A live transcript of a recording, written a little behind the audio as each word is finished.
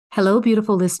Hello,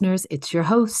 beautiful listeners. It's your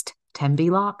host, Tembi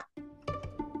Locke.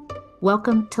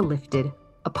 Welcome to Lifted,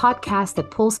 a podcast that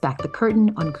pulls back the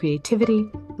curtain on creativity,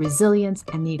 resilience,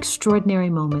 and the extraordinary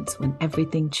moments when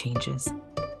everything changes.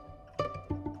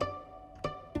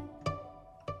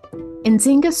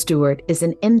 Nzingha Stewart is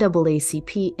an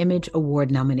NAACP Image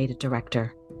Award-nominated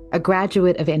director. A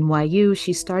graduate of NYU,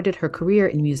 she started her career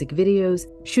in music videos,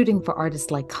 shooting for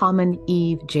artists like Common,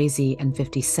 Eve, Jay-Z, and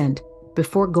 50 Cent,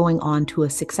 before going on to a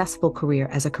successful career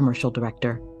as a commercial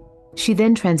director. She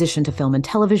then transitioned to film and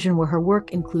television, where her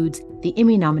work includes the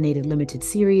Emmy-nominated limited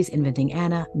series Inventing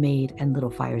Anna, Maid, and Little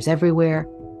Fires Everywhere,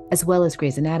 as well as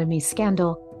Grey's Anatomy,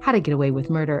 Scandal, How to Get Away with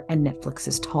Murder, and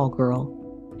Netflix's Tall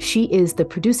Girl. She is the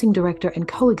producing director and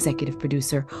co-executive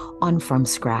producer on From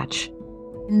Scratch.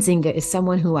 Nzingha is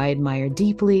someone who I admire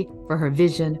deeply for her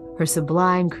vision, her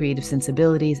sublime creative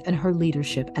sensibilities, and her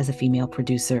leadership as a female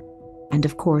producer. And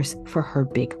of course, for her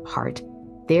big heart.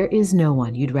 There is no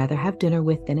one you'd rather have dinner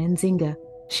with than Nzingha.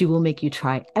 She will make you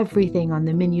try everything on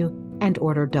the menu and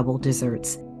order double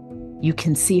desserts. You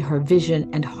can see her vision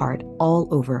and heart all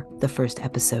over the first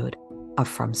episode of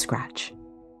From Scratch.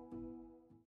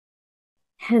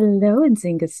 Hello,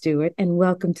 Nzingha Stewart, and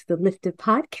welcome to the Lifted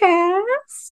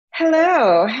Podcast.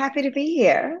 Hello, happy to be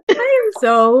here. I am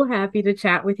so happy to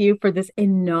chat with you for this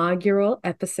inaugural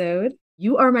episode.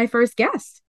 You are my first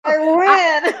guest. I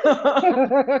win.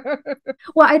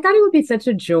 Well, I thought it would be such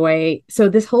a joy. So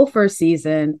this whole first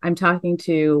season, I'm talking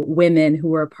to women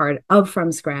who are a part of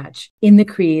From Scratch in the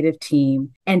creative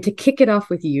team. And to kick it off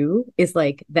with you is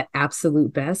like the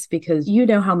absolute best, because you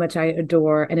know how much I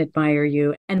adore and admire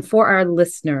you. And for our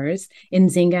listeners,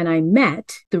 Nzingha and I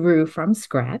met through From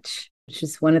Scratch, which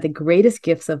is one of the greatest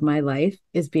gifts of my life,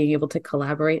 is being able to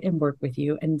collaborate and work with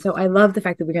you. And so I love the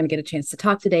fact that we're going to get a chance to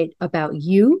talk today about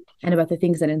you and about the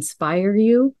things that inspire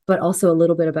you, but also a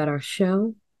little bit about our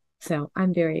show. So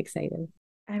I'm very excited.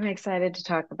 I'm excited to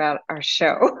talk about our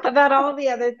show, about all the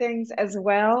other things as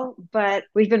well. But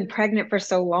we've been pregnant for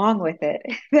so long with it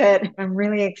that I'm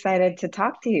really excited to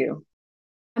talk to you.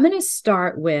 I'm going to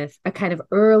start with a kind of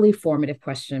early formative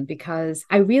question, because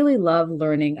I really love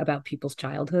learning about people's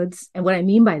childhoods. And what I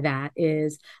mean by that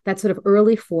is that sort of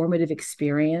early formative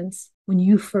experience when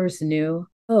you first knew,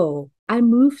 oh, I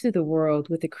move through the world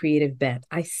with a creative bent.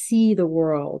 I see the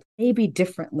world maybe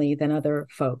differently than other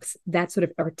folks. That sort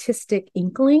of artistic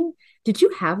inkling. Did you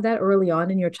have that early on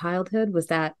in your childhood? Was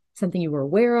that something you were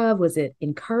aware of? Was it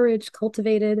encouraged,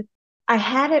 cultivated? I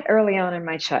had it early on in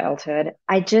my childhood.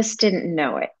 I just didn't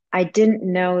know it. I didn't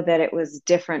know that it was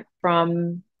different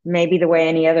from maybe the way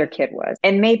any other kid was.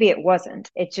 And maybe it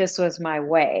wasn't. It just was my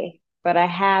way. But I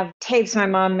have tapes my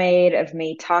mom made of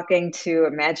me talking to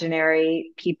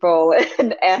imaginary people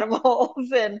and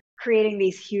animals and creating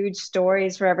these huge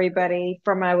stories for everybody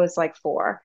from I was like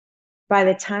 4. By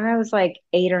the time I was like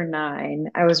 8 or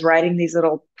 9, I was writing these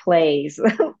little plays,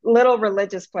 little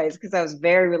religious plays, because I was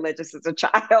very religious as a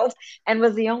child and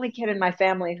was the only kid in my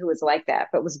family who was like that,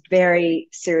 but was very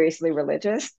seriously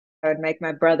religious. I would make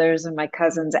my brothers and my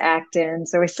cousins act in.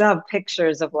 So we still have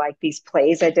pictures of like these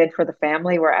plays I did for the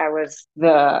family where I was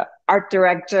the art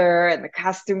director and the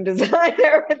costume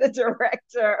designer and the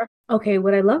director. Okay,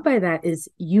 what I love by that is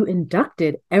you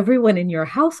inducted everyone in your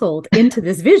household into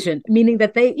this vision, meaning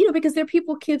that they, because there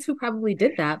are kids who probably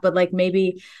did that, but like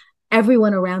maybe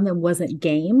everyone around them wasn't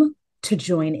game to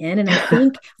join in. And I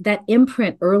think that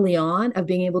imprint early on of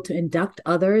being able to induct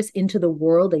others into the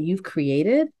world that you've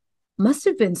created must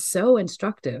have been so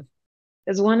instructive.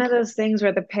 It's one of those things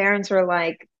where the parents were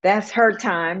like, that's her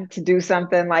time to do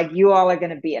something, like you all are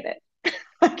going to be in it.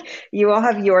 Like you all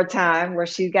have your time where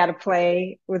she's got to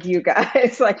play with you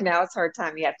guys. Like now it's her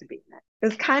time. You have to be in it.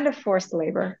 It's kind of forced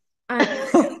labor.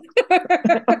 I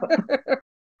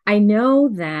know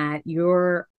that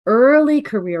your early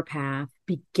career path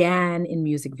began in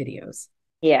music videos.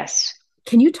 Yes.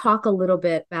 Can you talk a little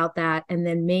bit about that, and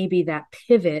then maybe that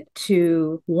pivot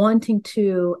to wanting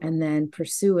to and then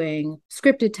pursuing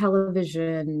scripted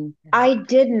television? I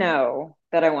did know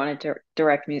that I wanted to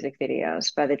direct music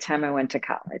videos by the time I went to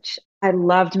college. I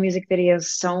loved music videos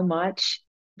so much,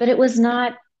 but it was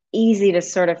not easy to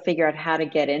sort of figure out how to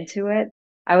get into it.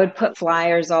 I would put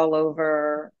flyers all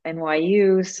over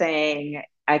NYU saying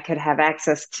I could have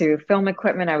access to film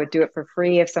equipment. I would do it for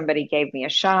free if somebody gave me a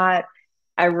shot.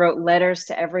 I wrote letters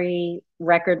to every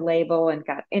record label and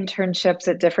got internships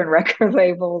at different record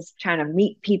labels, trying to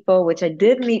meet people, which I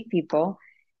did meet people.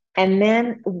 And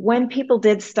then when people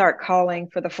did start calling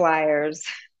for the flyers,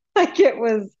 like it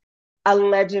was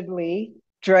allegedly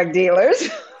drug dealers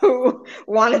who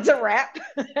wanted to rap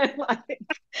and like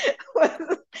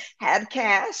had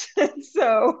cash.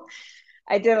 So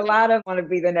I did a lot of want to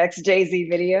be the next Jay-Z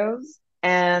videos.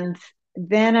 And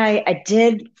then I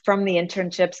did from the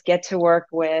internships get to work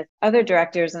with other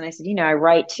directors. And I said, I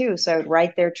write too. So I would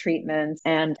write their treatments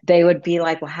and they would be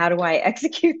like, well, how do I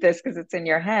execute this? Because it's in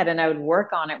your head. And I would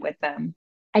work on it with them.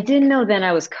 I didn't know then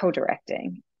I was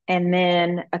co-directing. And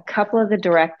then a couple of the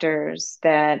directors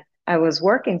that I was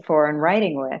working for and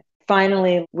writing with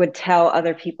finally would tell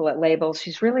other people at labels,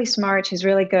 she's really smart, she's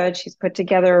really good, she's put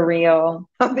together a reel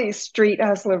of these street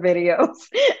hustler videos.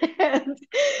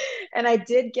 and I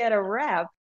did get a rep,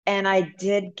 and I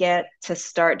did get to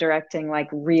start directing like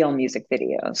real music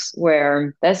videos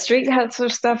where that street hustler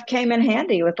stuff came in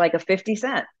handy with like a 50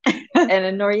 Cent and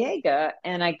a Noriega.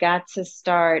 And I got to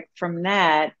start from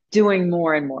that doing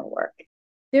more and more work.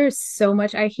 There's so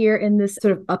much I hear in this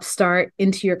sort of upstart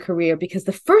into your career, because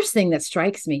the first thing that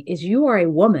strikes me is you are a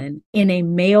woman in a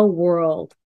male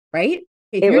world, right?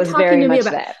 If it was very much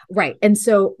that. Right. And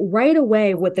so right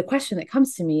away, what the question that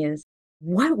comes to me is,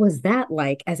 what was that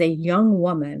like as a young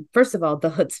woman? First of all, the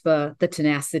chutzpah, the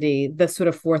tenacity, the sort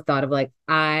of forethought of like,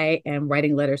 I am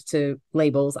writing letters to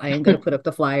labels. I am going to put up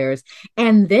the flyers.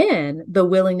 And then the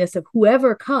willingness of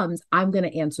whoever comes, I'm going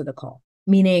to answer the call.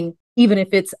 Meaning, even if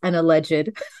it's an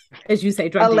alleged, as you say,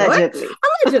 drug allegedly.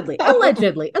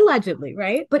 Dealer. Allegedly,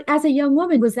 right? But as a young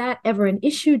woman, was that ever an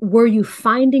issue? Were you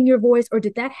finding your voice, or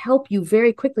did that help you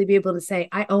very quickly be able to say,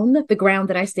 I own the ground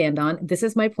that I stand on. This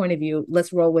is my point of view.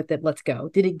 Let's roll with it. Let's go.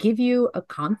 Did it give you a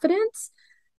confidence?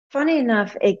 Funny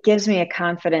enough, it gives me a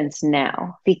confidence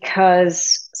now,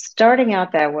 because starting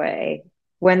out that way,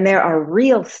 when there are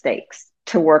real stakes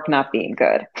to work not being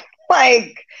good,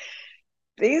 like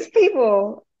these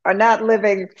people are not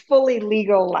living fully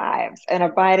legal lives and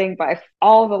abiding by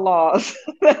all the laws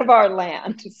of our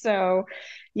land. So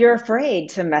you're afraid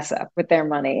to mess up with their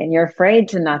money and you're afraid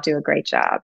to not do a great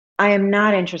job. I am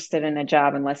not interested in a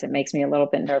job unless it makes me a little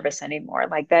bit nervous anymore.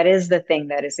 Like that is the thing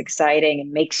that is exciting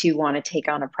and makes you want to take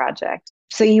on a project.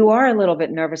 So you are a little bit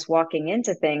nervous walking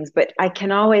into things, but I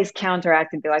can always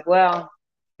counteract and be like, well,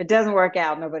 if it doesn't work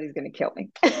out, nobody's going to kill me.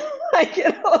 Like,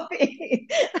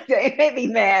 they may be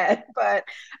mad, but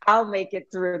I'll make it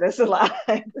through this alive.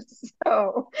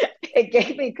 So it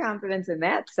gave me confidence in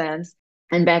that sense.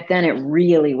 And back then it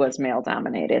really was male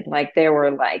dominated. Like there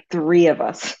were like 3 of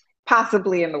us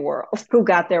possibly in the world who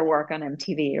got their work on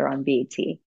MTV or on BET.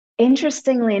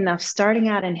 Interestingly enough, starting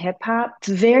out in hip hop, it's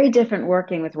very different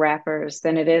working with rappers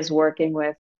than it is working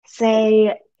with,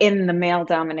 say, in the male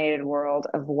dominated world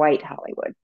of white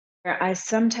Hollywood. I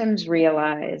sometimes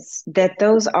realize that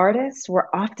those artists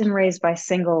were often raised by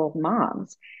single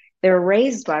moms. They were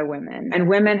raised by women, and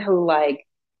women who like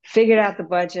figured out the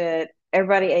budget.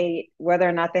 Everybody ate, whether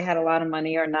or not they had a lot of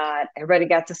money or not. Everybody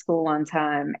got to school on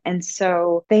time. And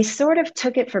so they sort of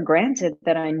took it for granted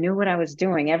that I knew what I was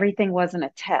doing. Everything wasn't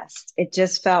a test. It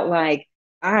just felt like,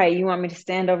 all right, you want me to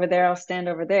stand over there? I'll stand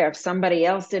over there. If somebody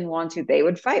else didn't want to, they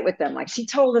would fight with them. Like, she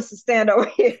told us to stand over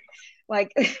here.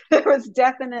 Like there was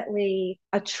definitely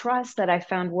a trust that I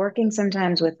found working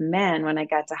sometimes with men when I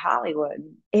got to Hollywood.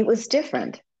 It was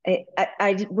different.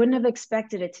 I wouldn't have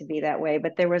expected it to be that way,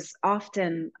 but there was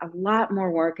often a lot more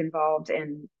work involved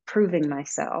in proving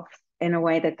myself in a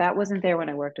way that wasn't there when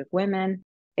I worked with women.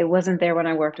 It wasn't there when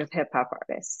I worked with hip hop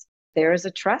artists. There is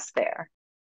a trust there.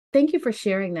 Thank you for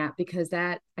sharing that, because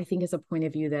that, I think, is a point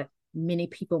of view that many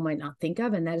people might not think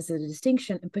of. And that is a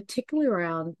distinction, and particularly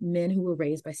around men who were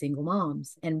raised by single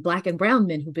moms, and Black and brown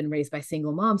men who've been raised by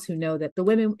single moms, who know that the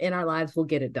women in our lives will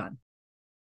get it done.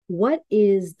 What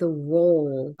is the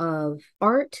role of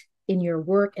art in your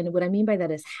work? And what I mean by that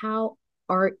is how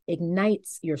art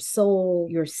ignites your soul,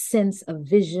 your sense of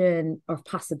vision, of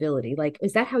possibility. Like,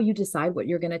 is that how you decide what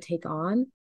you're going to take on?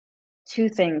 2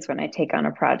 things when I take on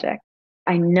a project.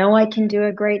 I know I can do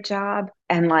a great job,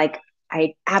 and like,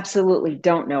 I absolutely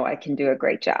don't know I can do a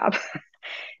great job.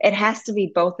 It has to be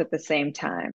both at the same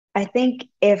time. I think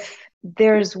if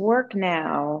there's work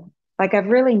now, like I've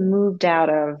really moved out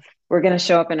of, we're going to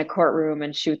show up in a courtroom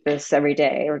and shoot this every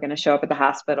day. We're going to show up at the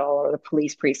hospital or the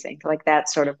police precinct, like that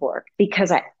sort of work,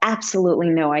 because I absolutely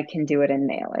know I can do it and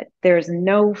nail it. There's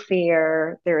no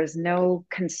fear. There is no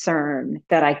concern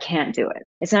that I can't do it.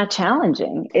 It's not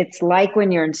challenging. It's like when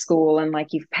you're in school and like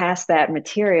you've passed that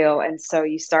material, and so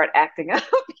you start acting up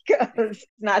because it's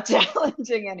not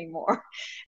challenging anymore.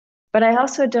 But I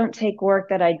also don't take work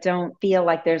that I don't feel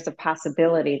like there's a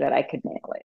possibility that I could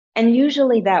nail it. And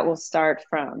usually that will start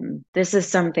from, this is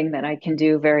something that I can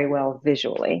do very well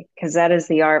visually, because that is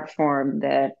the art form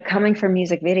that, coming from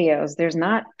music videos, there's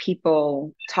not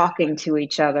people talking to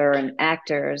each other and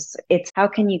actors. It's how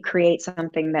can you create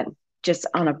something that just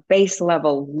on a base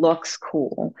level looks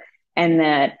cool and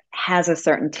that has a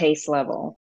certain taste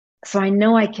level. So I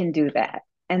know I can do that.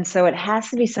 And so it has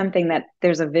to be something that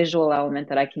there's a visual element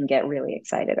that I can get really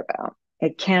excited about.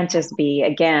 It can't just be,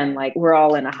 again, like we're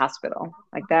all in a hospital.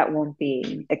 Like that won't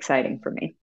be exciting for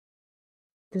me.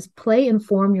 Does play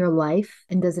inform your life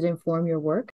and does it inform your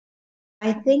work?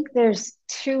 I think there's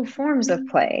two forms of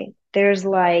play. There's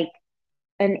like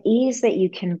an ease that you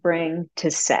can bring to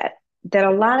set that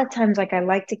a lot of times, like I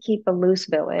like to keep a loose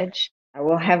village. I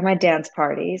will have my dance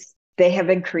parties. They have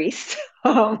increased.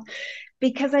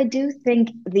 Because I do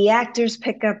think the actors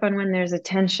pick up on when there's a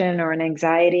tension or an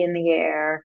anxiety in the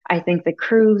air. I think the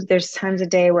crew, there's times a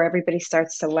day where everybody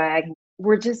starts to lag.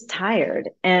 We're just tired.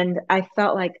 And I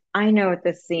felt like I know what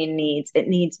this scene needs. It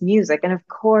needs music. And of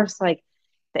course, like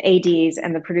the ADs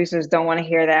and the producers don't want to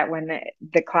hear that when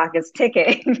the clock is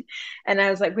ticking. And I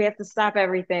was like, we have to stop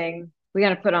everything. We got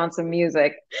to put on some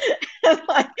music.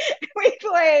 Like, we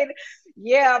played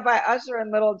Yeah by Usher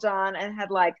and Little John and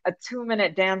had like a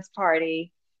 2-minute dance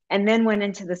party. And then went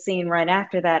into the scene right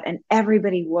after that. And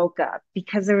everybody woke up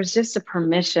because there was just a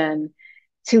permission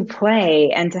to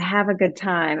play and to have a good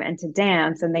time and to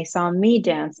dance. And they saw me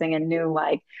dancing and knew,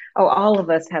 like, oh, all of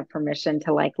us have permission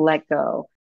to like let go.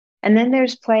 And then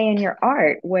there's play in your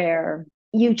art where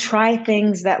you try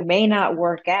things that may not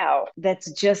work out,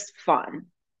 that's just fun.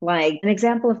 Like an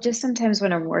example of just sometimes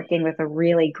when I'm working with a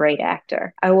really great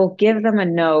actor, I will give them a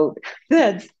note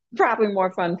that's probably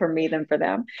more fun for me than for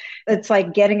them. It's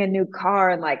like getting a new car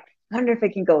and like, I wonder if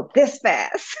it can go this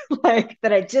fast. Like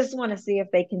that I just want to see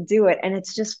if they can do it. And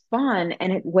it's just fun.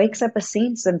 And it wakes up a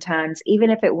scene sometimes, even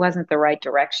if it wasn't the right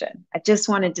direction. I just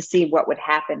wanted to see what would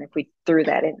happen if we threw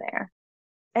that in there.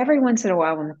 Every once in a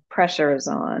while when the pressure is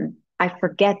on, I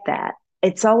forget that.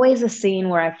 It's always a scene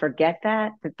where I forget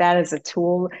that is a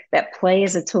tool, that play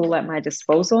is a tool at my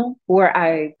disposal, where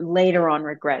I later on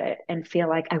regret it and feel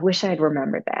like I wish I'd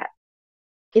remembered that.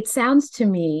 It sounds to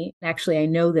me, actually, I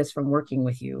know this from working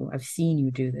with you. I've seen you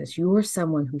do this. You are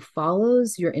someone who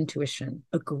follows your intuition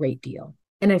a great deal.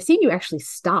 And I've seen you actually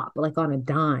stop like on a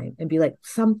dime and be like,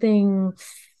 something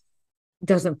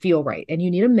doesn't feel right. And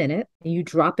you need a minute and you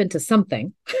drop into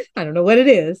something. I don't know what it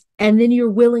is. And then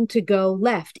you're willing to go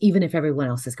left, even if everyone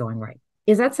else is going right.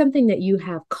 Is that something that you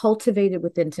have cultivated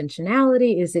with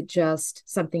intentionality? Is it just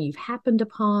something you've happened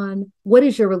upon? What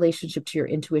is your relationship to your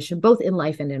intuition, both in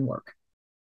life and in work?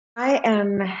 I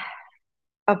am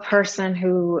a person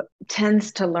who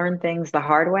tends to learn things the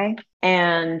hard way.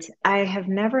 And I have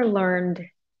never learned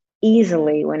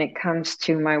easily when it comes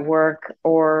to my work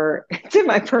or to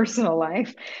my personal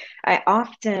life. I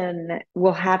often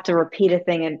will have to repeat a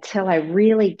thing until I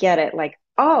really get it, like,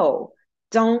 oh,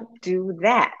 don't do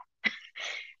that.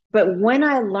 But when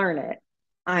I learn it,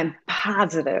 I'm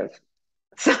positive.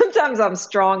 Sometimes I'm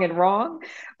strong and wrong,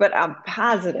 but I'm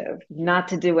positive not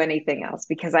to do anything else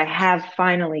because I have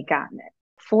finally gotten it.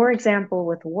 For example,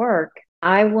 with work,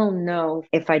 I will know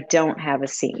if I don't have a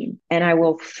scene and I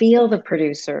will feel the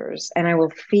producers and I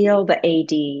will feel the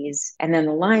ADs. And then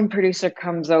the line producer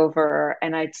comes over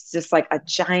and it's just like a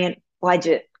giant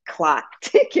budget clock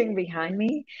ticking behind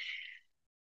me.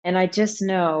 And I just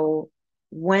know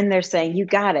when they're saying, you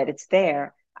got it, it's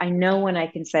there. I know when I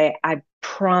can say, I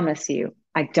promise you,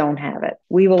 I don't have it.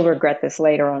 We will regret this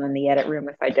later on in the edit room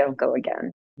if I don't go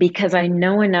again. Because I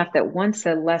know enough that once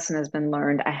the lesson has been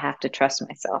learned, I have to trust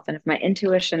myself. And if my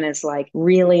intuition is like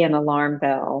really an alarm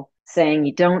bell saying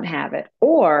you don't have it,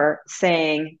 or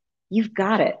saying, you've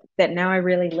got it, that now I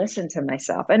really listen to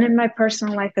myself. And in my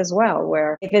personal life as well,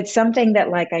 where if it's something that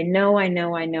like I know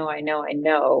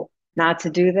not to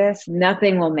do this,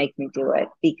 nothing will make me do it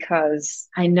because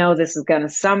I know this is going to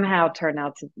somehow turn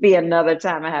out to be another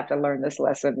time I have to learn this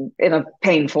lesson in a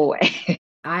painful way.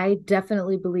 I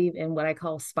definitely believe in what I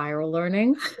call spiral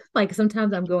learning. Like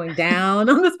sometimes I'm going down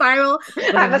on the spiral,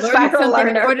 but I'm I'm a learning spiral something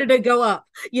in learner. order to go up.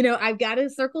 I've got to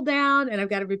circle down and I've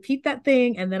got to repeat that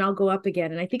thing and then I'll go up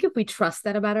again. And I think if we trust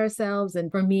that about ourselves,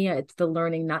 and for me, it's the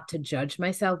learning not to judge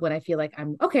myself when I feel like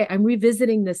I'm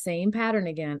revisiting the same pattern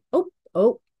again.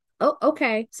 Oh,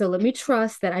 okay. So let me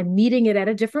trust that I'm meeting it at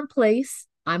a different place.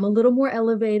 I'm a little more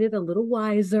elevated, a little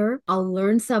wiser. I'll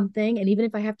learn something. And even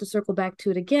if I have to circle back to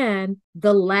it again,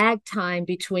 the lag time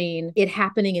between it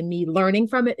happening and me learning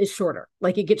from it is shorter.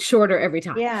 Like it gets shorter every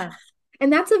time. Yeah.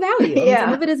 And that's a value. I mean, some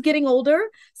Yeah. of it is getting older,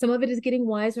 some of it is getting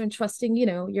wiser and trusting,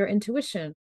 your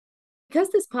intuition.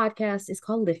 Because this podcast is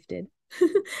called Lifted,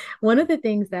 one of the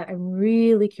things that I'm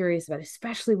really curious about,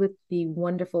 especially with the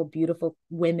wonderful, beautiful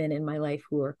women in my life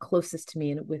who are closest to me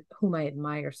and with whom I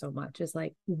admire so much, is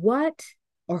like, what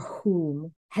or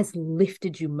whom has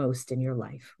lifted you most in your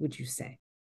life, would you say?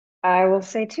 I will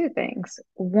say two things.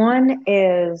 One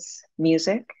is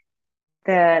music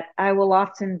that I will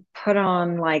often put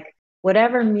on like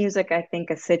whatever music I think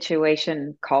a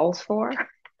situation calls for.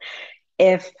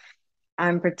 If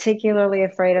I'm particularly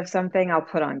afraid of something, I'll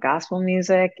put on gospel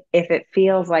music. If it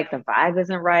feels like the vibe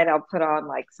isn't right, I'll put on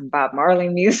like some Bob Marley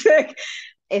music.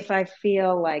 If I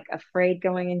feel like afraid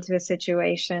going into a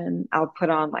situation, I'll put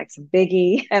on like some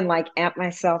Biggie and like amp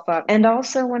myself up. And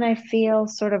also when I feel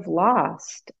sort of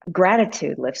lost,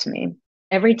 gratitude lifts me.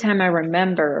 Every time I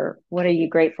remember what are you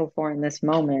grateful for in this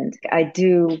moment, I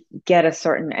do get a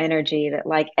certain energy that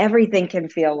like everything can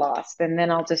feel lost. And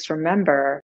then I'll just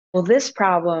remember, well, this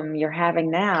problem you're having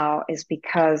now is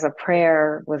because a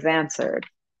prayer was answered.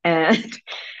 And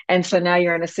and so now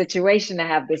you're in a situation to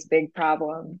have this big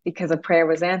problem because a prayer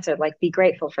was answered. Like, be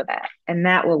grateful for that. And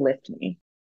that will lift me.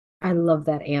 I love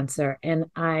that answer. And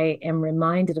I am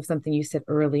reminded of something you said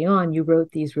early on. You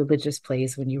wrote these religious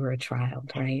plays when you were a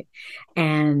child, right?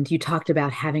 And you talked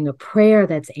about having a prayer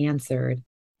that's answered.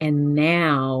 And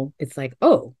now it's like,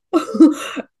 oh,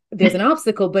 there's an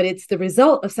obstacle, but it's the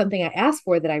result of something I asked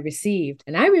for that I received.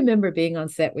 And I remember being on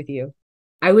set with you.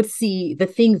 I would see the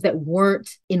things that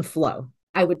weren't in flow.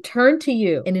 I would turn to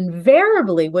you, and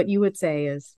invariably, what you would say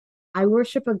is, I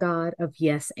worship a God of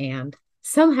yes and.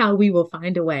 Somehow we will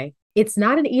find a way. It's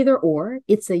not an either or,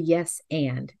 it's a yes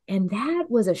and. And that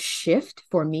was a shift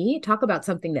for me. Talk about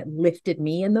something that lifted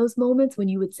me in those moments when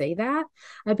you would say that.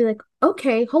 I'd be like,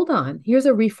 okay, hold on. Here's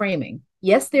a reframing.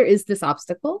 Yes, there is this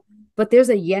obstacle, but there's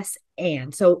a yes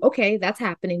and. So, okay, that's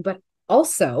happening. But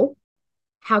also,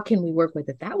 how can we work with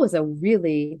it? That was a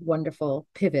really wonderful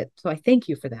pivot. So I thank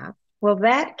you for that. Well,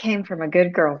 that came from a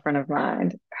good girlfriend of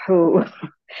mine who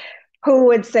who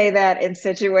would say that in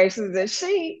situations that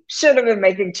she should have been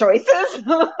making choices.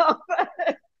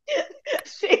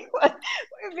 She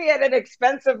would be at an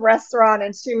expensive restaurant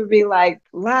and she would be like,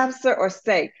 lobster or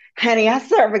steak? Honey, I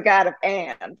serve a God of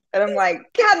and. And I'm like,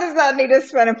 God does not need to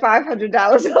spend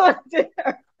 $500 on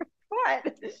dinner.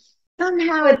 What?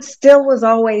 Somehow it still was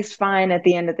always fine at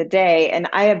the end of the day. And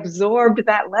I absorbed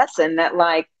that lesson that,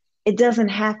 like, it doesn't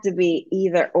have to be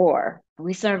either or.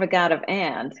 We serve a God of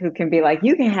and who can be like,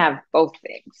 you can have both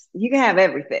things, you can have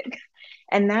everything.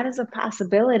 And that is a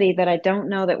possibility that I don't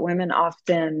know that women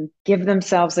often give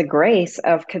themselves a grace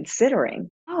of considering.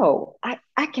 Oh,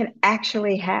 I can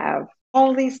actually have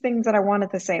all these things that I want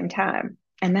at the same time,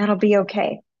 and that'll be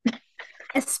okay.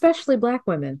 Especially Black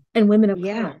women and women of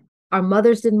Yeah. color. Our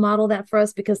mothers didn't model that for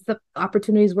us because the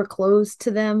opportunities were closed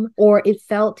to them or it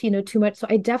felt, too much. So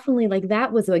I definitely like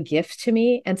that was a gift to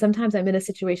me. And sometimes I'm in a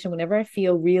situation whenever I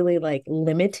feel really like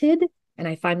limited and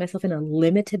I find myself in a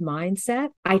limited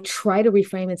mindset, I try to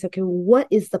reframe and say, okay, what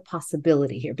is the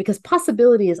possibility here? Because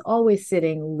possibility is always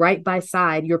sitting right by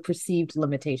side your perceived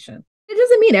limitation. It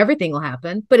doesn't mean everything will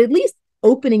happen, but at least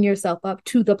opening yourself up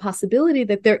to the possibility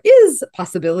that there is a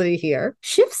possibility here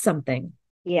shifts something.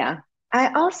 Yeah.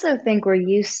 I also think we're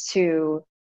used to,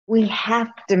 we have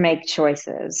to make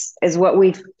choices, is what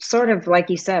we've sort of, like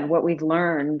you said, what we've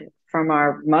learned from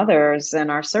our mothers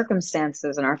and our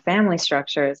circumstances and our family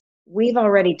structures. We've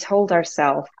already told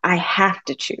ourselves, I have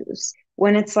to choose.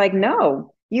 When it's like,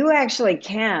 no, you actually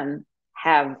can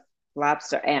have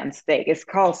lobster and steak. It's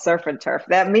called surf and turf.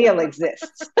 That meal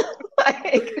exists.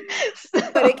 Like,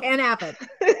 But so, it can happen.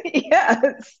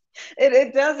 yes,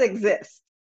 it does exist.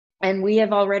 And we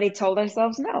have already told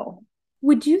ourselves no.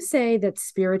 Would you say that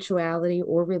spirituality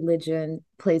or religion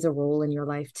plays a role in your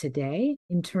life today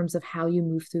in terms of how you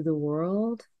move through the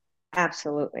world?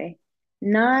 Absolutely.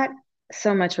 Not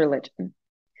so much religion.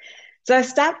 So I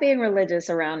stopped being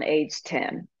religious around age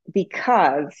 10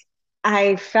 because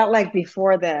I felt like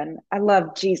before then I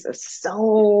loved Jesus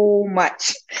so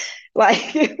much.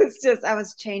 Like it was just, I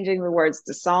was changing the words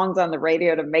to songs on the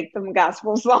radio to make them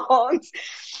gospel songs.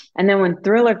 And then when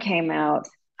Thriller came out,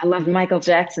 I loved Michael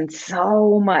Jackson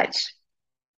so much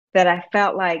that I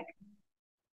felt like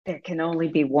there can only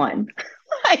be one.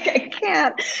 Like I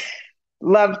can't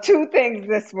love two things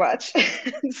this much.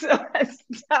 So I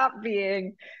stopped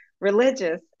being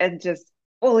religious and just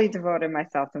fully devoted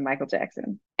myself to Michael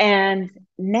Jackson. And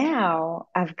now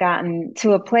I've gotten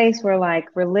to a place where like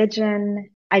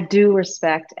religion, I do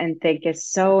respect and think is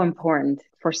so important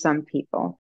for some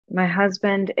people. My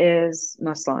husband is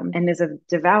Muslim and is a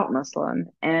devout Muslim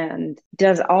and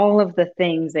does all of the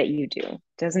things that you do.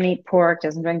 Doesn't eat pork,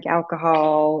 doesn't drink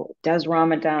alcohol, does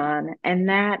Ramadan. And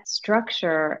that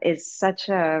structure is such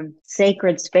a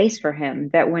sacred space for him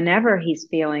that whenever he's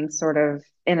feeling sort of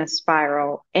in a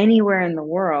spiral anywhere in the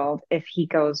world, if he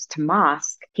goes to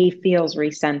mosque, he feels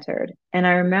recentered. And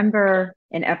I remember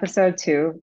in episode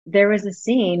 2, There was a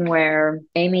scene where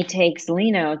Amy takes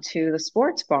Lino to the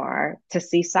sports bar to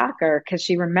see soccer because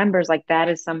she remembers like that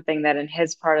is something that in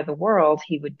his part of the world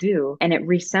he would do. And it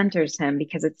recenters him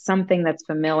because it's something that's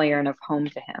familiar and of home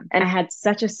to him. And I had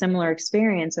such a similar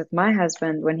experience with my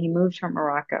husband when he moved from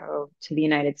Morocco to the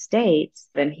United States.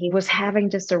 And he was having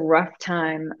just a rough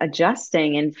time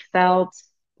adjusting and felt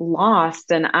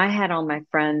lost, and I had all my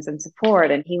friends and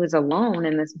support, and he was alone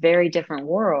in this very different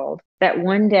world. That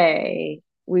one day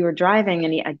we were driving,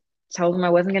 and I told him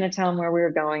I wasn't going to tell him where we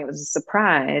were going. It was a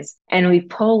surprise. And we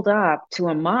pulled up to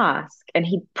a mosque, and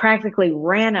he practically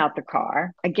ran out the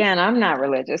car. Again, I'm not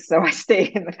religious, so I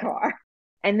stayed in the car.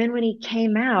 And then when he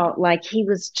came out, like he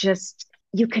was just,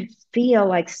 you could feel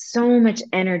like so much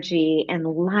energy and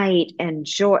light and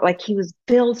joy. Like he was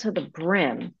filled to the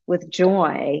brim with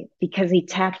joy because he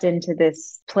tapped into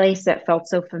this place that felt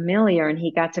so familiar, and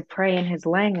he got to pray in his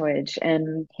language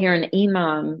and hear an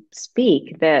imam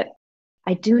speak that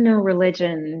I do know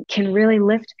religion can really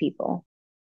lift people.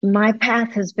 My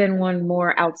path has been one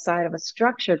more outside of a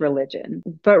structured religion,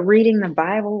 but reading the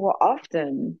Bible will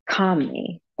often calm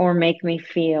me or make me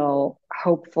feel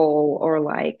hopeful or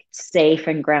like safe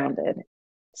and grounded.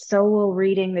 So will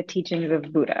reading the teachings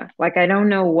of Buddha. Like, I don't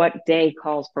know what day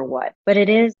calls for what, but it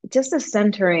is just a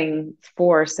centering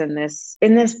force in this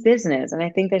business. And I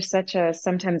think there's such a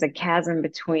sometimes a chasm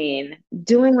between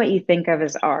doing what you think of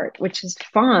as art, which is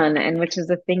fun and which is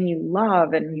the thing you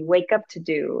love and you wake up to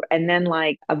do, and then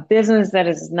like a business that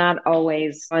is not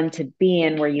always fun to be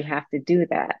in where you have to do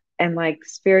that. And like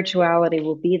spirituality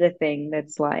will be the thing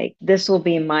that's like, this will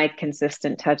be my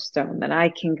consistent touchstone that I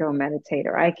can go meditate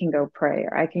or I can go pray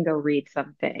or I can go read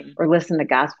something or listen to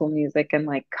gospel music and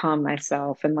like calm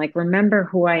myself and like remember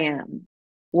who I am,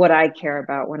 what I care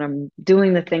about when I'm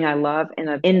doing the thing I love in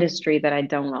an industry that I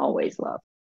don't always love.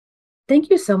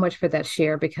 Thank you so much for that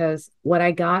share, because what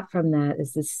I got from that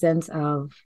is this sense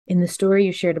of, in the story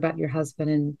you shared about your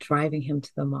husband and driving him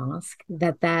to the mosque,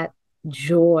 that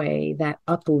joy, that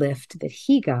uplift that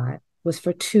he got was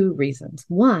for two reasons.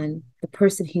 One, the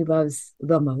person he loves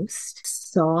the most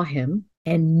saw him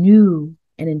and knew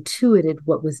and intuited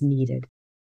what was needed.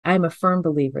 I'm a firm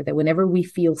believer that whenever we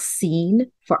feel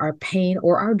seen for our pain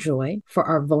or our joy, for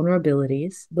our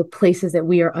vulnerabilities, the places that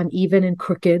we are uneven and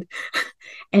crooked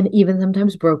and even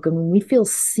sometimes broken, when we feel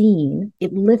seen,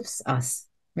 it lifts us,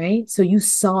 right? So you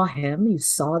saw him, you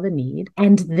saw the need,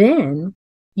 and then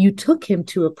you took him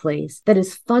to a place that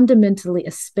is fundamentally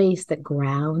a space that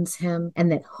grounds him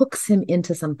and that hooks him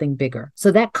into something bigger.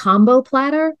 So that combo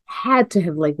platter had to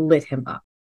have like lit him up.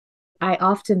 I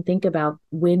often think about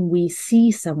when we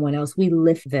see someone else, we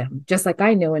lift them. Just like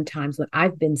I know in times when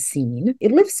I've been seen,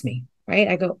 it lifts me, right?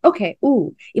 I go, okay,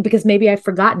 ooh, because maybe I've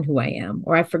forgotten who I am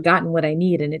or I've forgotten what I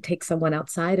need. And it takes someone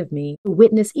outside of me to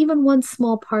witness even one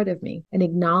small part of me and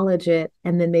acknowledge it,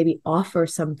 and then maybe offer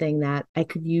something that I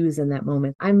could use in that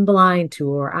moment. I'm blind to,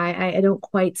 or I don't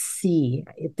quite see.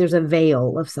 If there's a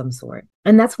veil of some sort.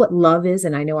 And that's what love is.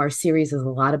 And I know our series is a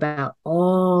lot about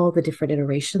all the different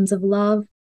iterations of love.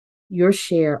 Your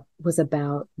share was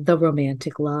about the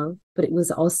romantic love, but it was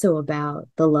also about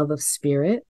the love of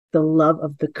spirit, the love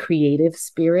of the creative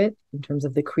spirit in terms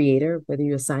of the creator, whether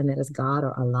you assign that as God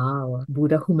or Allah or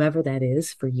Buddha, whomever that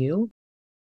is for you.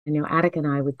 And, Attic and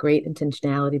I, with great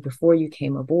intentionality, before you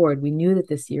came aboard, we knew that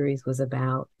this series was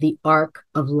about the arc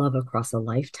of love across a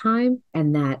lifetime,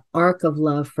 and that arc of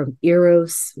love from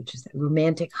Eros, which is that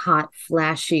romantic, hot,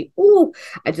 flashy, ooh,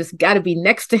 I just got to be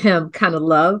next to him kind of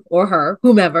love, or her,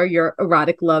 whomever your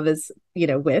erotic love is,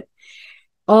 with,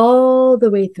 all the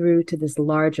way through to this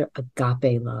larger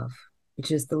agape love,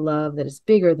 which is the love that is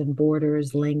bigger than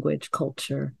borders, language,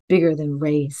 culture, bigger than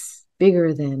race,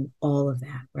 bigger than all of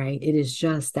that, right? It is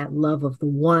just that love of the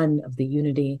one, of the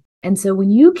unity. And so when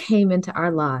you came into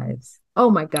our lives, oh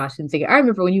my gosh, Nzingha, I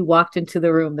remember when you walked into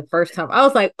the room the first time, I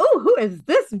was like, oh, who is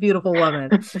this beautiful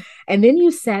woman? And then you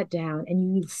sat down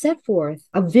and you set forth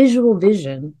a visual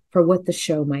vision for what the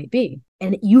show might be.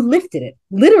 And you lifted it.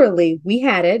 Literally, we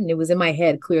had it, and it was in my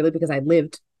head clearly because I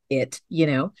lived it,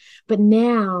 But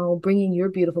now bringing your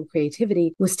beautiful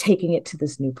creativity was taking it to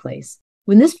this new place.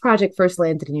 When this project first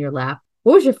landed in your lap,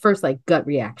 what was your first gut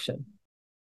reaction?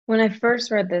 When I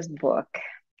first read this book,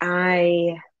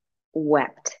 I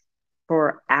wept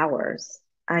for hours.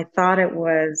 I thought it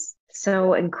was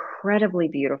so incredibly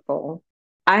beautiful.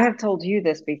 I have told you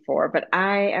this before, but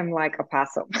I am like a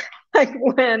possum. Like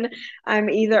when I'm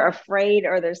either afraid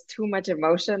or there's too much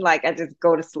emotion, like I just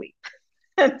go to sleep.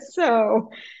 And so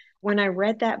when I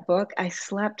read that book,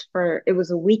 it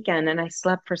was a weekend and I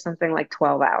slept for something like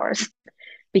 12 hours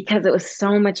because it was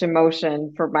so much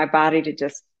emotion for my body to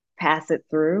just pass it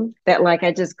through that like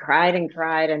I just cried and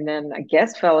cried and then I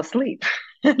guess fell asleep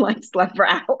and like slept for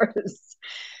hours.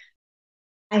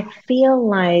 I feel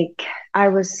like I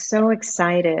was so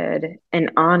excited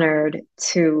and honored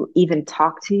to even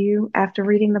talk to you after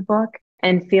reading the book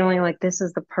and feeling like this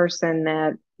is the person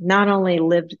that not only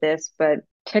lived this, but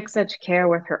took such care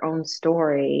with her own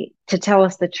story to tell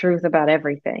us the truth about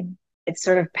everything. It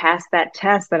sort of passed that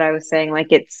test that I was saying,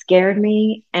 like it scared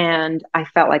me and I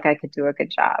felt like I could do a good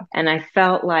job. And I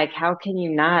felt like, how can you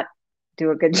not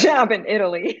do a good job in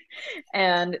Italy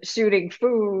and shooting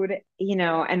food,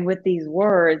 and with these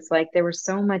words, like there was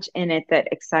so much in it that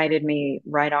excited me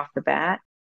right off the bat.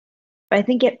 But I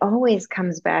think it always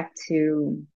comes back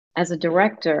to, as a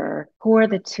director, who are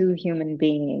the two human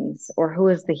beings or who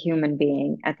is the human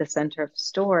being at the center of the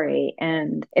story?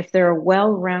 And if they're a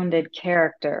well-rounded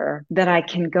character that I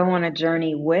can go on a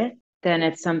journey with, then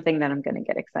it's something that I'm going to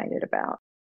get excited about.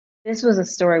 This was a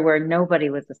story where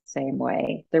nobody was the same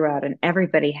way throughout, and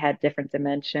everybody had different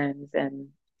dimensions. And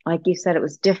like you said, it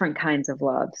was different kinds of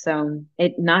love. So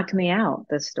it knocked me out,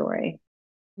 this story.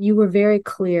 You were very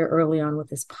clear early on with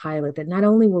this pilot that not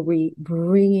only were we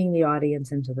bringing the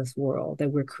audience into this world that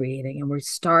we're creating and we're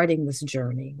starting this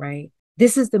journey, right?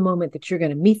 This is the moment that you're going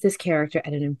to meet this character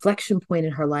at an inflection point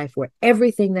in her life where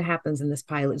everything that happens in this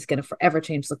pilot is going to forever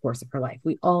change the course of her life.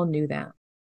 We all knew that.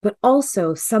 But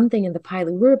also something in the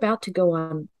pilot, we're about to go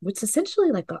on, which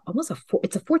essentially like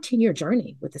it's a 14-year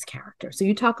journey with this character. So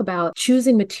you talk about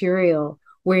choosing material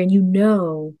wherein you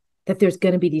know that there's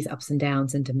going to be these ups and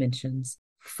downs and dimensions.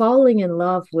 Falling in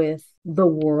love with the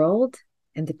world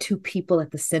and the two people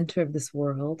at the center of this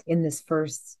world in this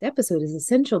first episode is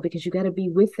essential because you got to be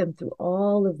with them through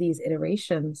all of these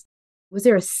iterations. Was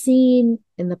there a scene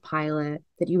in the pilot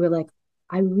that you were like,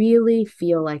 I really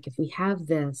feel like if we have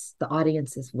this, the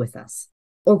audience is with us?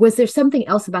 Or was there something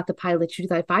else about the pilot you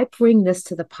thought, if I bring this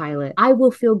to the pilot, I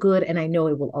will feel good and I know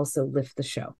it will also lift the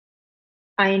show?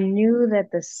 I knew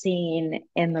that the scene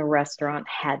in the restaurant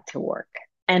had to work.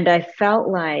 And I felt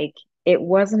like it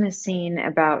wasn't a scene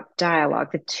about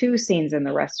dialogue. The two scenes in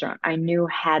the restaurant I knew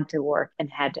had to work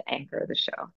and had to anchor the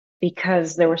show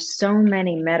because there were so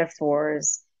many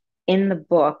metaphors in the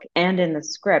book and in the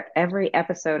script. Every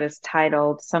episode is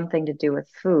titled something to do with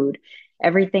food.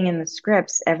 Everything in the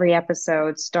scripts, every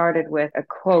episode started with a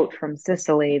quote from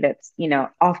Sicily that's,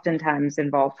 oftentimes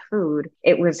involved food.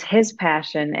 It was his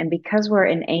passion. And because we're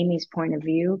in Amy's point of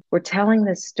view, we're telling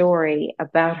this story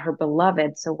about her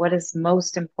beloved. So what is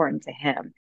most important to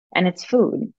him? And it's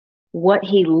food. What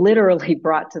he literally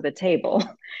brought to the table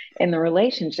in the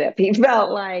relationship. He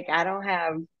felt like, I don't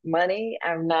have money.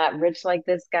 I'm not rich like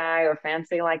this guy or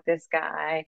fancy like this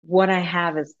guy. What I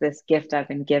have is this gift I've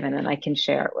been given and I can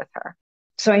share it with her.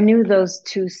 So I knew those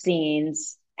two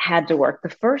scenes had to work. The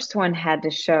first one had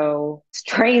to show,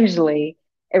 strangely,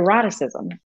 eroticism.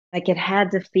 Like it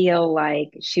had to feel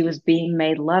like she was being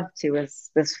made love to as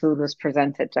this food was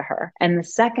presented to her. And the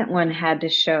second one had to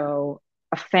show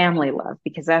a family love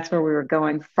because that's where we were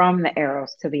going from the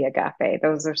Eros to the Agape.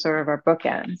 Those are sort of our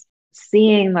bookends.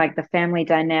 Seeing like the family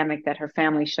dynamic that her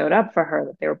family showed up for her,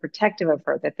 that they were protective of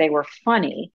her, that they were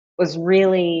funny, was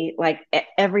really like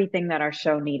everything that our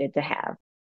show needed to have.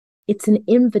 It's an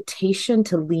invitation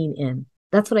to lean in.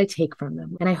 That's what I take from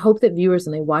them. And I hope that viewers,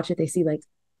 when they watch it, they see like,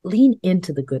 lean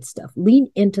into the good stuff, lean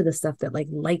into the stuff that like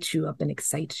lights you up and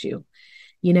excites you.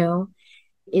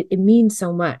 It means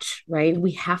so much, right?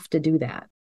 We have to do that.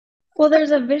 Well,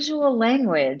 there's a visual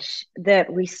language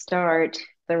that we start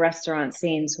the restaurant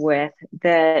scenes with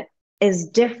that is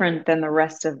different than the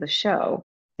rest of the show,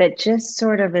 that just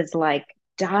sort of is like,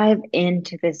 dive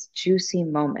into this juicy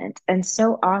moment. And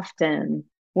so often,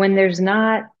 when there's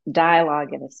not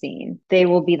dialogue in a scene, they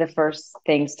will be the first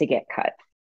things to get cut.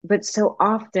 But so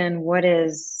often, what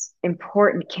is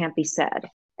important can't be said.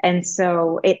 And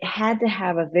so it had to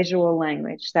have a visual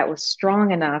language that was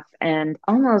strong enough and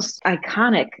almost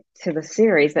iconic to the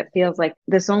series that feels like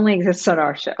this only exists on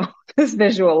our show, this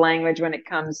visual language when it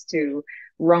comes to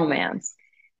romance.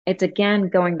 It's again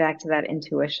going back to that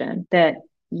intuition that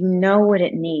you know what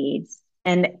it needs.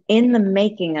 And in the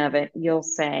making of it, you'll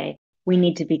say, we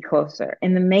need to be closer.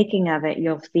 In the making of it,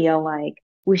 you'll feel like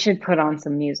we should put on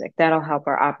some music. That'll help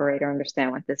our operator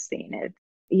understand what this scene is.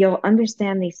 You'll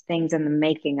understand these things in the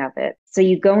making of it. So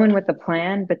you go in with a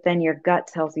plan, but then your gut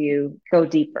tells you, go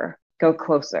deeper, go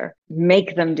closer,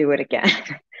 make them do it again.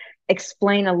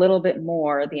 Explain a little bit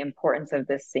more the importance of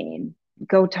this scene.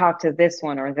 Go talk to this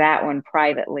one or that one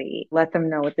privately. Let them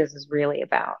know what this is really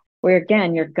about. Where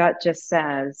again, your gut just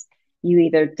says you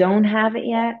either don't have it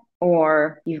yet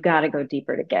or you've got to go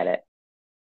deeper to get it.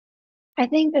 I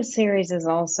think the series is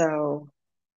also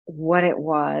what it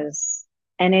was.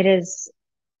 And it is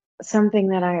something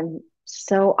that I'm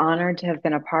so honored to have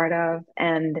been a part of,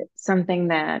 and something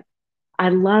that I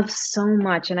love so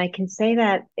much. And I can say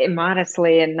that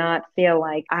immodestly and not feel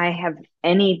like I have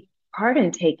any part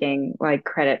in taking like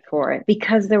credit for it,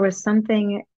 because there was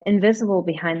something invisible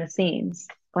behind the scenes.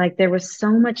 Like there was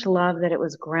so much love that it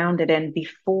was grounded in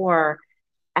before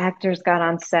actors got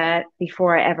on set,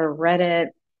 before I ever read it.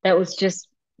 That was just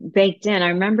baked in. I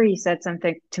remember you said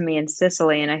something to me in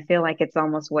Sicily, and I feel like it's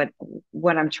almost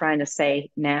what I'm trying to say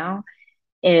now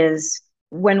is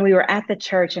when we were at the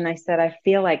church and I said, I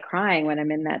feel like crying when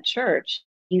I'm in that church.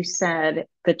 You said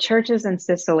the churches in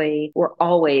Sicily were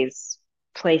always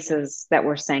places that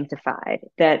were sanctified.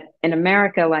 That in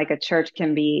America, like a church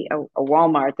can be a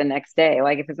Walmart the next day.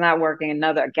 Like if it's not working,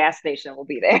 another gas station will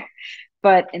be there.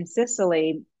 But in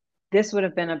Sicily, this would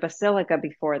have been a basilica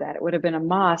before that. It would have been a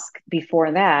mosque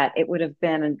before that. It would have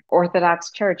been an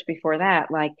Orthodox church before that.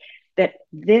 Like that,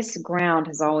 this ground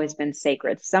has always been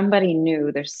sacred. Somebody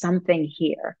knew there's something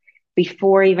here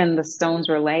before even the stones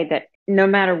were laid, that no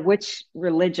matter which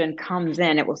religion comes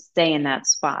in, it will stay in that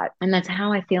spot. And that's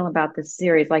how I feel about this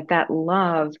series. Like that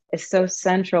love is so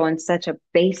central and such a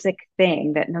basic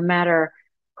thing that no matter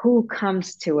who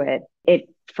comes to it, it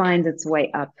finds its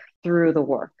way up through the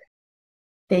work.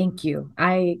 Thank you.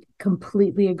 I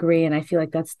completely agree. And I feel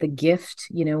like that's the gift.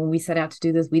 When we set out to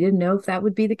do this, we didn't know if that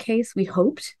would be the case. We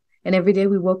hoped. And every day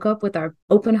we woke up with our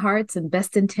open hearts and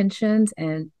best intentions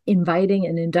and inviting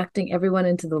and inducting everyone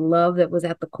into the love that was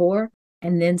at the core.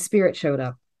 And then spirit showed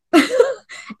up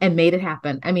and made it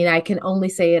happen. I mean, I can only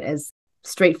say it as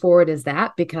straightforward as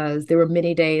that, because there were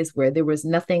many days where there was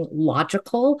nothing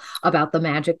logical about the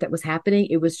magic that was happening.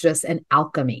 It was just an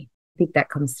alchemy. I think that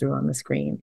comes through on the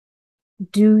screen.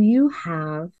 Do you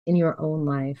have in your own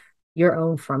life your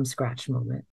own from scratch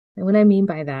moment? And what I mean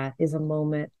by that is a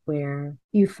moment where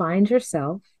you find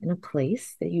yourself in a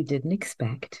place that you didn't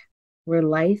expect, where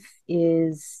life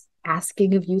is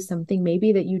asking of you something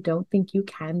maybe that you don't think you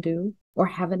can do or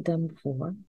haven't done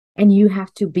before, and you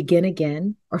have to begin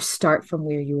again or start from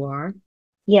where you are.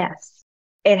 Yes,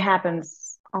 it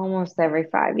happens almost every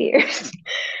 5 years.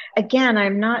 Again,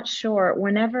 I'm not sure.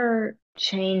 Whenever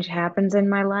change happens in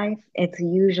my life, it's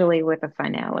usually with a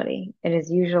finality. It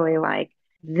is usually like,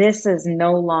 this is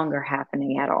no longer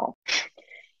happening at all.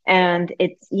 And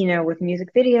it's, with music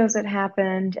videos, it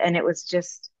happened. And it was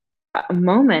just a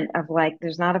moment of like,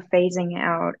 there's not a phasing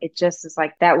out. It just is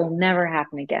like, that will never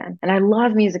happen again. And I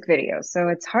love music videos. So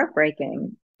it's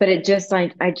heartbreaking. But it just,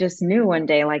 like, I just knew one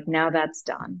day, like, now that's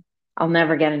done. I'll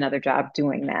never get another job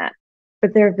doing that.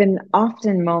 But there have been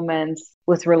often moments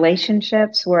with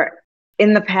relationships where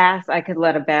in the past I could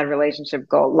let a bad relationship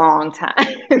go a long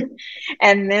time.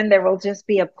 And then there will just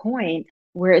be a point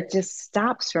where it just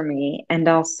stops for me. And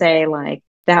I'll say, like,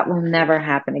 that will never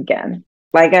happen again.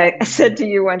 Like I said to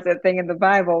you once, that thing in the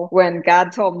Bible when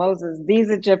God told Moses, these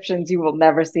Egyptians you will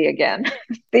never see again.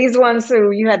 These ones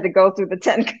who you had to go through the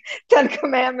Ten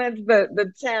Commandments,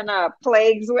 the 10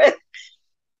 plagues with,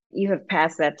 you have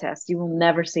passed that test. You will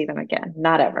never see them again,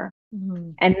 not ever.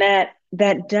 Mm-hmm. And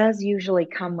that does usually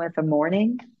come with a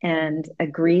mourning and a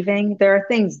grieving. There are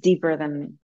things deeper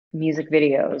than music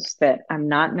videos that I'm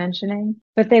not mentioning,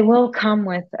 but they will come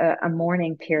with a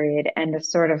mourning period and a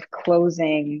sort of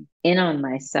closing in on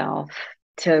myself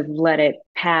to let it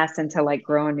pass and to like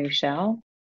grow a new shell.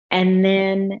 And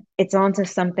then it's on to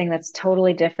something that's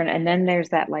totally different. And then there's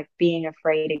that like being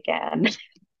afraid again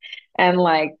and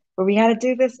like, but we got to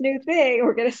do this new thing.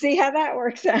 We're going to see how that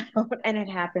works out. And it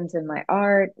happens in my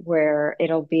art where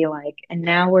it'll be like, and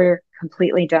now we're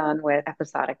completely done with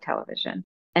episodic television.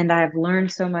 And I've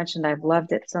learned so much and I've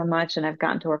loved it so much. And I've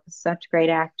gotten to work with such great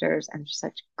actors and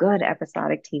such good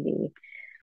episodic TV.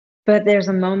 But there's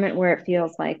a moment where it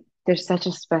feels like there's such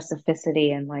a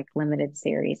specificity in like limited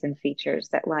series and features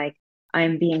that like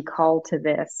I'm being called to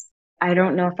this. I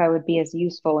don't know if I would be as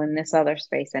useful in this other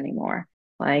space anymore.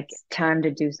 Like it's time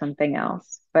to do something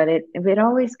else. But it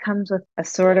always comes with a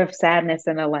sort of sadness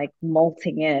and a like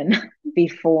molting in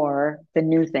before the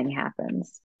new thing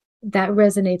happens. That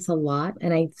resonates a lot.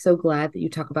 And I'm so glad that you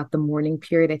talk about the mourning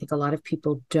period. I think a lot of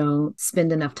people don't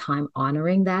spend enough time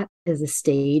honoring that as a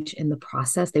stage in the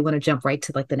process. They want to jump right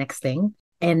to like the next thing.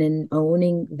 And in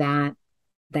owning that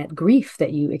grief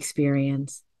that you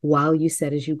experience while you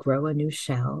said as you grow a new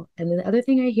shell. And then the other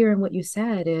thing I hear in what you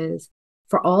said is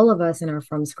for all of us in our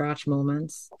from scratch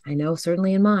moments, I know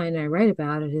certainly in mine, I write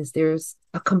about it, is there's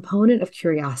a component of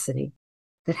curiosity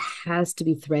that has to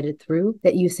be threaded through,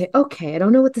 that you say, okay, I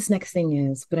don't know what this next thing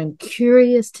is, but I'm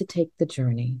curious to take the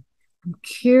journey. I'm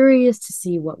curious to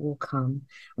see what will come.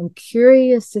 I'm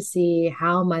curious to see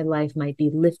how my life might be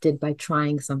lifted by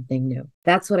trying something new.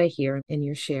 That's what I hear in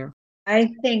your share.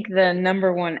 I think the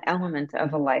number one element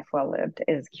of a life well lived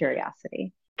is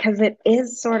curiosity, because it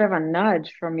is sort of a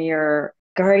nudge from your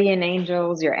guardian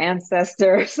angels, your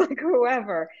ancestors, like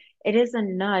whoever. It is a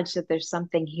nudge that there's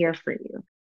something here for you.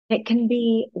 It can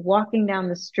be walking down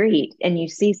the street and you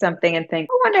see something and think,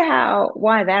 I wonder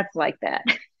why that's like that.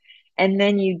 And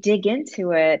then you dig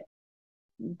into it.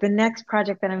 The next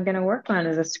project that I'm going to work on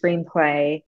is a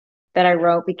screenplay that I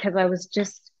wrote because I was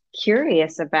just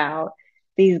curious about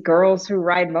these girls who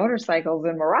ride motorcycles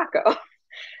in Morocco.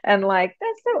 And like,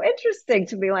 that's so interesting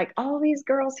to be like, all these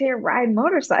girls here ride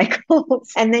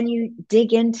motorcycles. And then you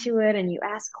dig into it and you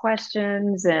ask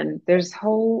questions, and there's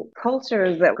whole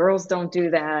cultures that girls don't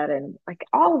do that. And like,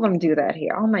 all of them do that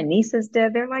here. All my nieces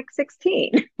did. They're like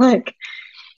 16. Like,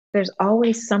 there's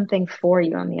always something for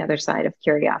you on the other side of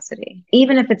curiosity.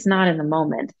 Even if it's not in the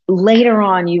moment, later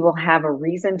on, you will have a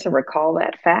reason to recall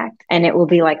that fact and it will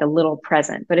be like a little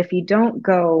present. But if you don't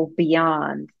go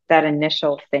beyond that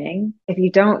initial thing, if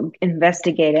you don't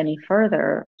investigate any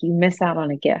further, you miss out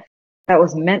on a gift that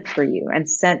was meant for you and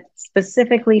sent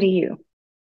specifically to you.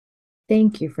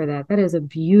 Thank you for that. That is a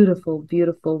beautiful,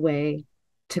 beautiful way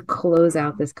to close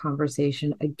out this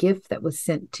conversation, a gift that was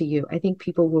sent to you. I think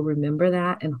people will remember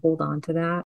that and hold on to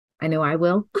that. I know I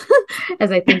will,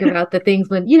 as I think about the things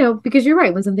when, because you're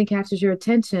right, when something catches your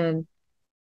attention,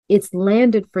 it's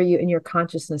landed for you in your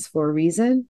consciousness for a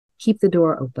reason. Keep the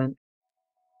door open.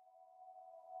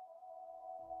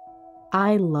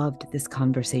 I loved this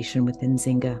conversation with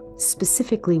Nzingha,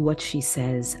 specifically what she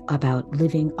says about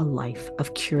living a life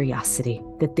of curiosity,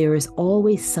 that there is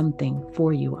always something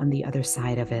for you on the other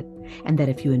side of it, and that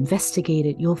if you investigate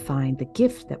it, you'll find the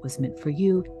gift that was meant for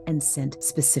you and sent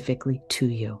specifically to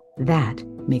you. That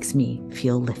makes me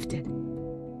feel lifted.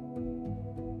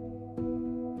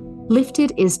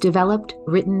 Lifted is developed,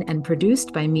 written, and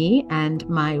produced by me and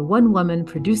my one-woman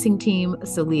producing team,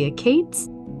 Celia Cates.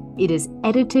 It is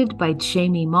edited by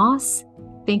Jamie Moss.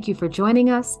 Thank you for joining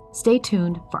us. Stay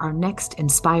tuned for our next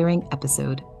inspiring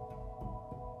episode.